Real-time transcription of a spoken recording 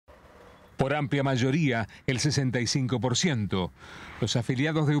Por amplia mayoría, el 65%. Los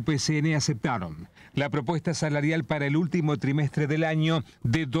afiliados de UPCN aceptaron la propuesta salarial para el último trimestre del año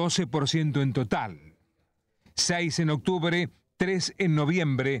de 12% en total. 6 en octubre, 3 en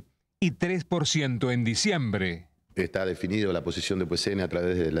noviembre y 3% en diciembre. Está definido la posición de UPCN a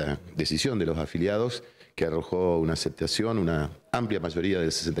través de la decisión de los afiliados, que arrojó una aceptación. Una amplia mayoría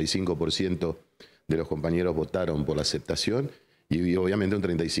del 65% de los compañeros votaron por la aceptación y obviamente un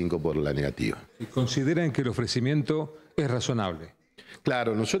 35% por la negativa. ¿Consideran que el ofrecimiento es razonable?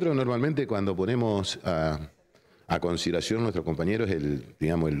 Claro, nosotros normalmente cuando ponemos a consideración a nuestros compañeros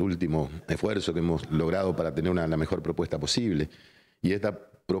el último esfuerzo que hemos logrado para tener la mejor propuesta posible. Y esta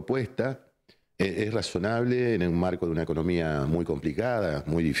propuesta es razonable en un marco de una economía muy complicada,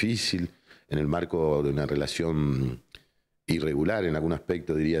 muy difícil, en el marco de una relación irregular en algún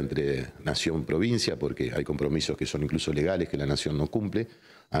aspecto, diría, entre nación-provincia, porque hay compromisos que son incluso legales que la nación no cumple.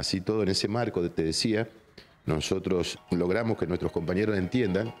 Así todo en ese marco, te decía, nosotros logramos que nuestros compañeros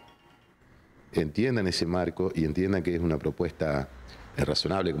entiendan ese marco y entiendan que es una propuesta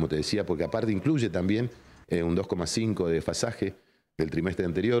razonable, como te decía, porque aparte incluye también un 2,5 de desfasaje del trimestre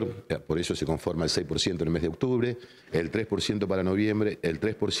anterior, por eso se conforma el 6% en el mes de octubre, el 3% para noviembre, el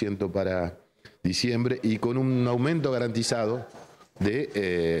 3% para diciembre y con un aumento garantizado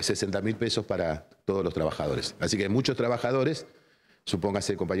de 60.000 pesos para todos los trabajadores. Así que muchos trabajadores,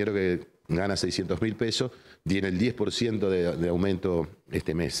 supóngase el compañero que gana 600.000 pesos, tiene el 10% de aumento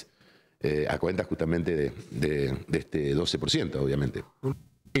este mes, a cuenta justamente de este 12%, obviamente.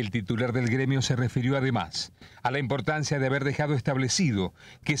 El titular del gremio se refirió además a la importancia de haber dejado establecido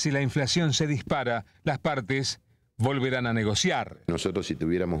que si la inflación se dispara, las partes volverán a negociar. Nosotros, si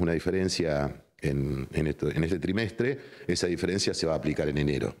tuviéramos una diferencia en este trimestre, esa diferencia se va a aplicar en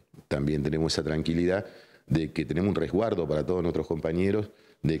enero. También tenemos esa tranquilidad de que tenemos un resguardo para todos nuestros compañeros,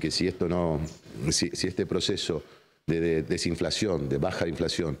 de que si este proceso de desinflación, de baja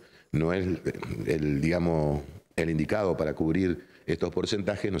inflación, no es el indicado para cubrir estos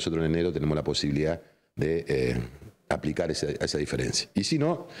porcentajes, nosotros en enero tenemos la posibilidad de aplicar esa diferencia. Y si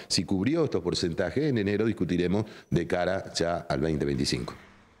no, si cubrió estos porcentajes, en enero discutiremos de cara ya al 2025.